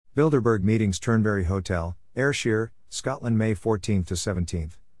Bilderberg Meetings Turnberry Hotel, Ayrshire, Scotland May 14 to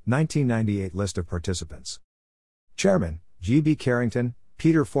 17, 1998 List of participants. Chairman, G.B. Carrington,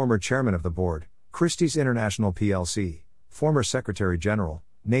 Peter former Chairman of the Board, Christie's International plc, former Secretary General,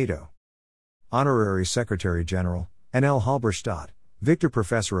 NATO. Honorary Secretary General, N.L. Halberstadt, Victor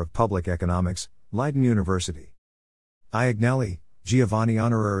Professor of Public Economics, Leiden University. Iagnelli, Giovanni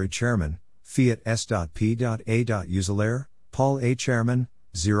Honorary Chairman, Fiat S.P.A. Usilare, Paul A. Chairman,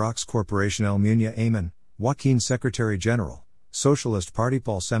 Xerox Corporation El Munya Aman, Joaquin Secretary General, Socialist Party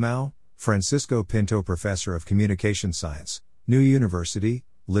Paul Semau, Francisco Pinto Professor of Communication Science, New University,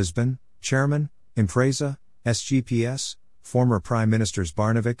 Lisbon, Chairman, Impresa, SGPS, former Prime Ministers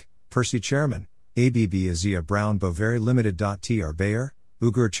Barnevik, Percy Chairman, ABB Azia Brown Boveri Limited. Tr. Bayer,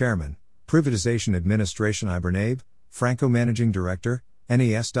 Uyghur Chairman, Privatization Administration Ibernabe, Franco Managing Director,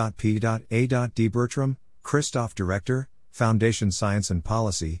 NES.P.A. D. Bertram, Christoph Director, Foundation Science and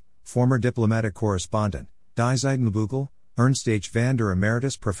Policy, former Diplomatic Correspondent, Die Zeidenbugel, Ernst H. van der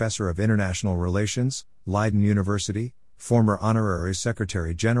Emeritus Professor of International Relations, Leiden University, former Honorary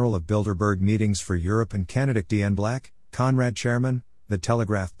Secretary General of Bilderberg Meetings for Europe and Canada. D.N. Black, Conrad Chairman, The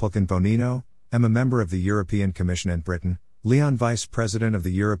Telegraph Pulkin Bonino, am a member of the European Commission in Britain, Leon Vice President of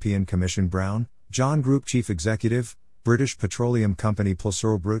the European Commission Brown, John Group Chief Executive, British Petroleum Company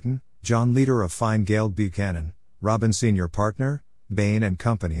Pulsar Bruton, John Leader of Fine Gael Buchanan, Robin Senior Partner, Bain &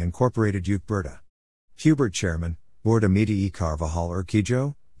 Company Incorporated Ucberta. Hubert Chairman, Borda Media e Carvajal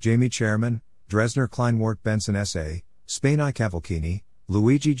Urquijo, Jamie Chairman, Dresner Kleinwort Benson S.A., Spain I Cavalcini,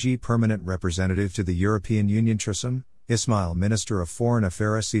 Luigi G. Permanent Representative to the European Union Trisum, Ismail Minister of Foreign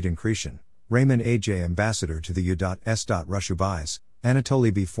Affairs Seat Cretan, Raymond A.J. Ambassador to the U.S. Rushubais,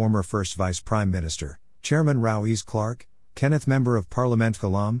 Anatoly B. Former First Vice Prime Minister, Chairman Rao-Ease Clark, Kenneth Member of Parliament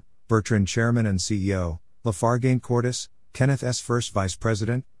Kalam, Bertrand Chairman and CEO, Lafargain Cordes, Kenneth S. First Vice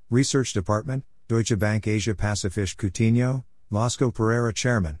President, Research Department, Deutsche Bank Asia Pacific Coutinho, Moscow Pereira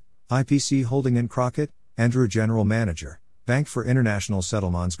Chairman, IPC Holding in Crockett, Andrew General Manager, Bank for International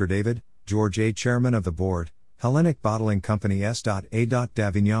Settlements David, George A. Chairman of the Board, Hellenic Bottling Company S.A.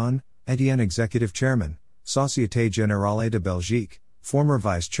 d'Avignon, Etienne Executive Chairman, Société Générale de Belgique, former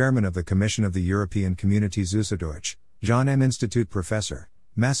Vice Chairman of the Commission of the European Communities Deutsch, John M. Institute Professor,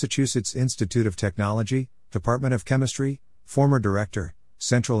 Massachusetts Institute of Technology, Department of Chemistry, former Director,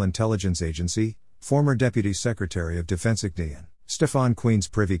 Central Intelligence Agency, former Deputy Secretary of Defense Ignian, Stefan Queen's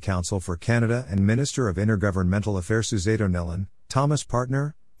Privy Council for Canada and Minister of Intergovernmental Affairs Suzeto Nellen, Thomas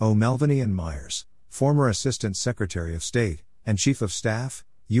Partner, O'Melveny and Myers, former Assistant Secretary of State, and Chief of Staff,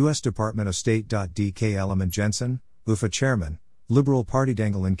 U.S. Department of State. D.K. Element Jensen, UFA Chairman, Liberal Party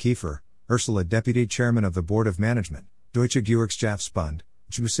Dengel Kiefer, Ursula Deputy Chairman of the Board of Management, Deutsche Gewerkschaftsbund,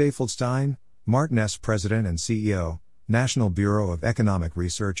 Giuseppe Feldstein, Martin S. President and CEO, National Bureau of Economic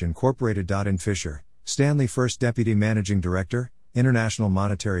Research Incorporated. In Fisher, Stanley First Deputy Managing Director, International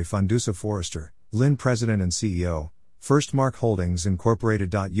Monetary Fund. Dusa Forrester, Lynn President and CEO, First Mark Holdings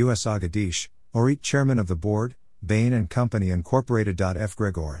Incorporated. U.S. Agadish, Orit Chairman of the Board, Bain & Company Incorporated. F.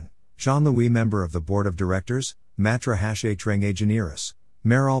 Gregorin, Jean-Louis Member of the Board of Directors, Matra Hashe Treng Engineeris,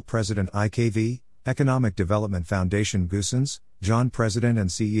 Meral President IKV, Economic Development Foundation Goosens, John President and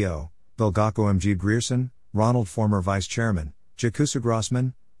CEO, Bulgako MG Grierson, Ronald Former Vice Chairman, Jakusa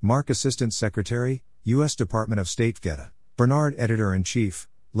Grossman, Mark Assistant Secretary, U.S. Department of State Geta, Bernard Editor-in-Chief,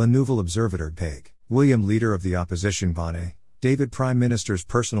 La Nouvelle Observateur Peg, William Leader of the Opposition Bonnet, David Prime Minister's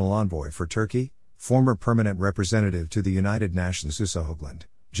Personal Envoy for Turkey, former Permanent Representative to the United Nations Susa Hoagland,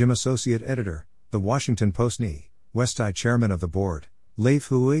 Jim Associate Editor, The Washington Post NE, Westai Chairman of the Board, Leif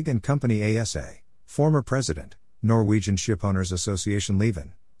Huig and Company ASA, former President, Norwegian Shipowners Association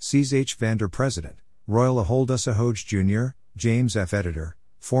Leven, Cs H. Vander President, Royal Aholdusa Hoge Jr., James F. Editor,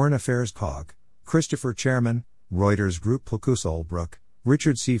 Foreign Affairs COG, Christopher Chairman, Reuters Group Pulkus Olbrook,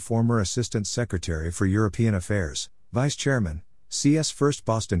 Richard C. Former Assistant Secretary for European Affairs, Vice Chairman, CS First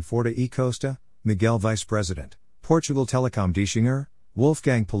Boston Forta e Costa, Miguel Vice President, Portugal Telecom Dieschinger,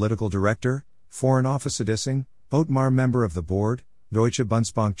 Wolfgang Political Director, Foreign Office Dissing, Otmar Member of the Board, Deutsche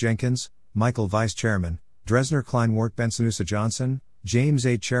Bundesbank Jenkins, Michael Vice Chairman, Dresner Kleinwort Bensonusa Johnson, James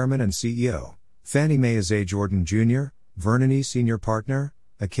A. Chairman and CEO, Fannie Mae A. Jordan Jr., Vernon E. Senior Partner,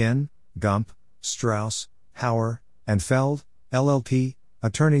 Akin, Gump, Strauss, Hauer, and Feld, LLP,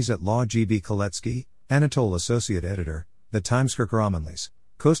 Attorneys at Law G.B. Koletsky, Anatole Associate Editor, The Timeskirker Amanlis,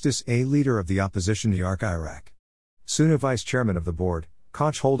 Kostas A. Leader of the Opposition Yark Iraq. Suna Vice Chairman of the Board,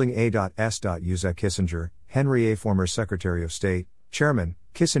 Koch Holding A.S. Uza Kissinger, Henry A. Former Secretary of State, Chairman,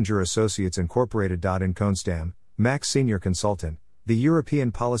 Kissinger Associates Incorporated. In Konstam, Max Senior Consultant, The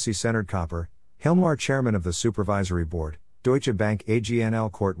European Policy Centered Copper, Hilmar Chairman of the Supervisory Board, Deutsche Bank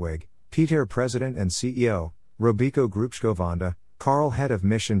AGNL Kortweg, Peter President and CEO, Robico Grupskovanda, Karl Head of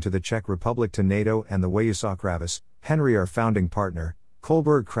Mission to the Czech Republic to NATO and the Wayusa Kravis, Henry R. Founding Partner,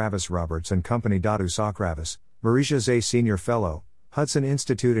 Kolberg Kravis Roberts and Company. USA Kravis, Marisha Zay Senior Fellow, Hudson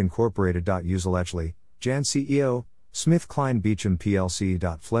Institute Incorporated. Uselechley, Jan CEO, Smith Klein Beecham plc.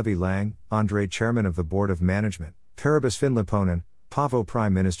 Flevi Lang, Andre Chairman of the Board of Management, Paribus Finliponen, Pavo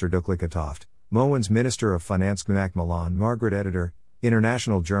Prime Minister Duklikatoft, Mowens Minister of Finance Gmac Milan Margaret Editor,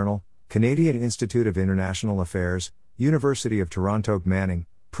 International Journal, Canadian Institute of International Affairs, University of Toronto Manning,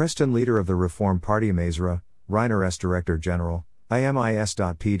 Preston Leader of the Reform Party Mazra, Reiner S. Director General,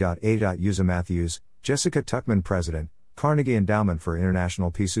 IMIS.P.A. Usa Matthews, Jessica Tuckman President, Carnegie Endowment for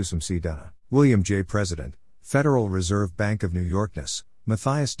International Peace Usum C. Dunna, William J. President, Federal Reserve Bank of New Yorkness,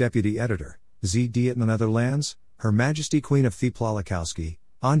 Matthias Deputy Editor, Z. Diet Netherlands, Her Majesty Queen of Theplalakowski,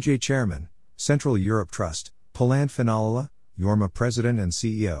 Anje Chairman, Central Europe Trust, Poland Finalala, Yorma President and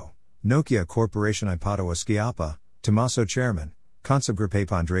CEO, Nokia Corporation Ipato Schiappa, Tommaso Chairman, Consubgruppe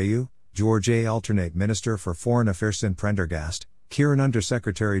Pandreu, George A. Alternate Minister for Foreign Affairs Sin Prendergast, Kieran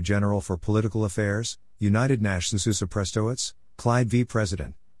Undersecretary General for Political Affairs, United Nations Susa Prestowitz, Clyde V.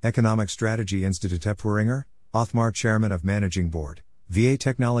 President, Economic Strategy Institute Epweringer, Othmar Chairman of Managing Board, VA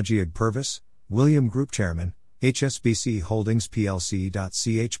Technology Ig Purvis, William Group Chairman, HSBC Holdings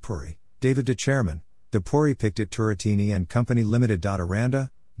plc. Ch Puri, David De Chairman, De Puri Pictet Turretini and Company Limited. Aranda,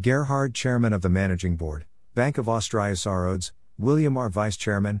 Gerhard Chairman of the Managing Board, Bank of Austria Sarodes, William R. Vice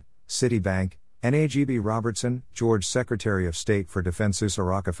Chairman, Citibank, NAGB Robertson, George Secretary of State for Defense USA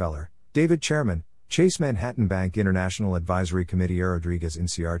Rockefeller, David Chairman, Chase Manhattan Bank International Advisory Committee Rodriguez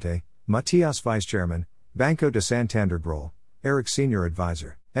Inciarte, Matias Vice Chairman, Banco de Santander Groll, Eric Senior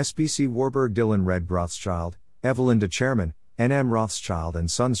Advisor, SBC Warburg Dillon Red Rothschild, Evelyn De Chairman, NM Rothschild and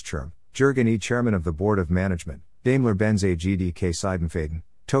Sons Churm, Jürgen E. Chairman of the Board of Management, Daimler-Benz AGDK Seidenfaden,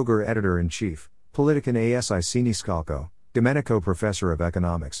 Toger Editor-in-Chief, Politican ASI Siniscalco, Domenico Professor of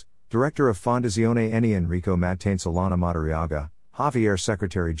Economics, Director of Fondazione Eni Enrico Mattane Solana Madariaga, Javier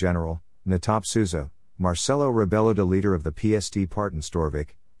Secretary General, Natap Souza, Marcelo Rebelo de Leader of the PST Parten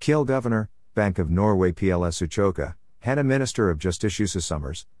Storvik, Kiel Governor, Bank of Norway PLS Uchoka, Hanna Minister of Justice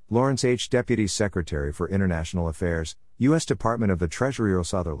Summers, Lawrence H. Deputy Secretary for International Affairs, U.S. Department of the Treasury O.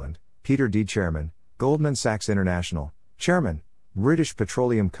 Sutherland, Peter D. Chairman, Goldman Sachs International, Chairman, British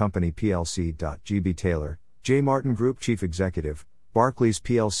Petroleum Company plc. G.B. Taylor, J. Martin Group Chief Executive, Barclays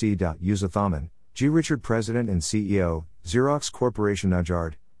plc. Uza Thaman, G. Richard President and CEO, Xerox Corporation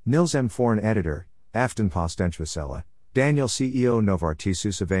Ujard, Nils M. Foreign Editor, Aftenpost Enchvasella, Daniel CEO Novartis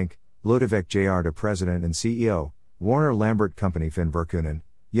Inc., Lodevek J.R. De President and CEO, Warner Lambert Company Finnverkunen,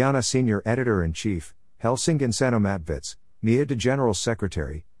 Jana Senior Editor-in-Chief, Helsingin Sanomatvits, Mia De General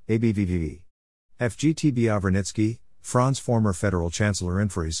Secretary, ABVV. FGT Biavernitsky, Franz Former Federal Chancellor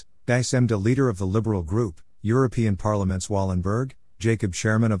Infries, Dijsem De Leader of the Liberal Group, European Parliaments Wallenberg, Jacob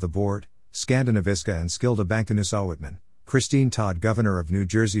Chairman of the Board, Skandinaviska and Skilda Bankenus Whitman, Christine Todd Governor of New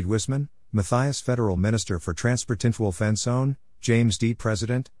Jersey Wisman, Matthias Federal Minister for Transportintwolf Fenzone, James D.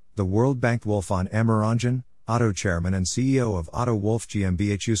 President, the World Bank Wolfon Emmerangen, Otto Chairman and CEO of Otto Wolf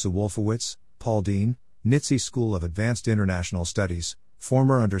GmbH Usa Wolfowitz, Paul Dean, NITSE School of Advanced International Studies,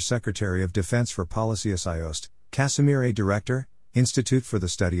 former Undersecretary of Defense for Policy Siost, Casimir A. Director, Institute for the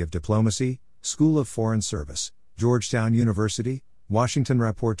Study of Diplomacy, School of Foreign Service, Georgetown University, Washington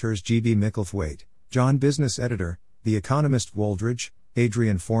Rapporteurs G.B. Micklethwaite, John Business Editor, The Economist Woldridge,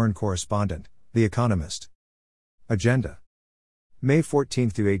 Adrian Foreign Correspondent, The Economist. Agenda. May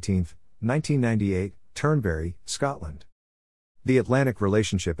 14-18, 1998, Turnberry, Scotland. The Atlantic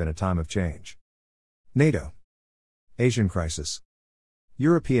Relationship in a Time of Change. NATO. Asian Crisis.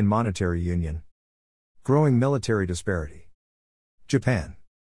 European Monetary Union. Growing military disparity. Japan.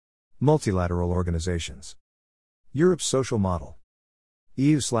 Multilateral organizations. Europe's social model.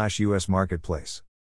 EU/US marketplace.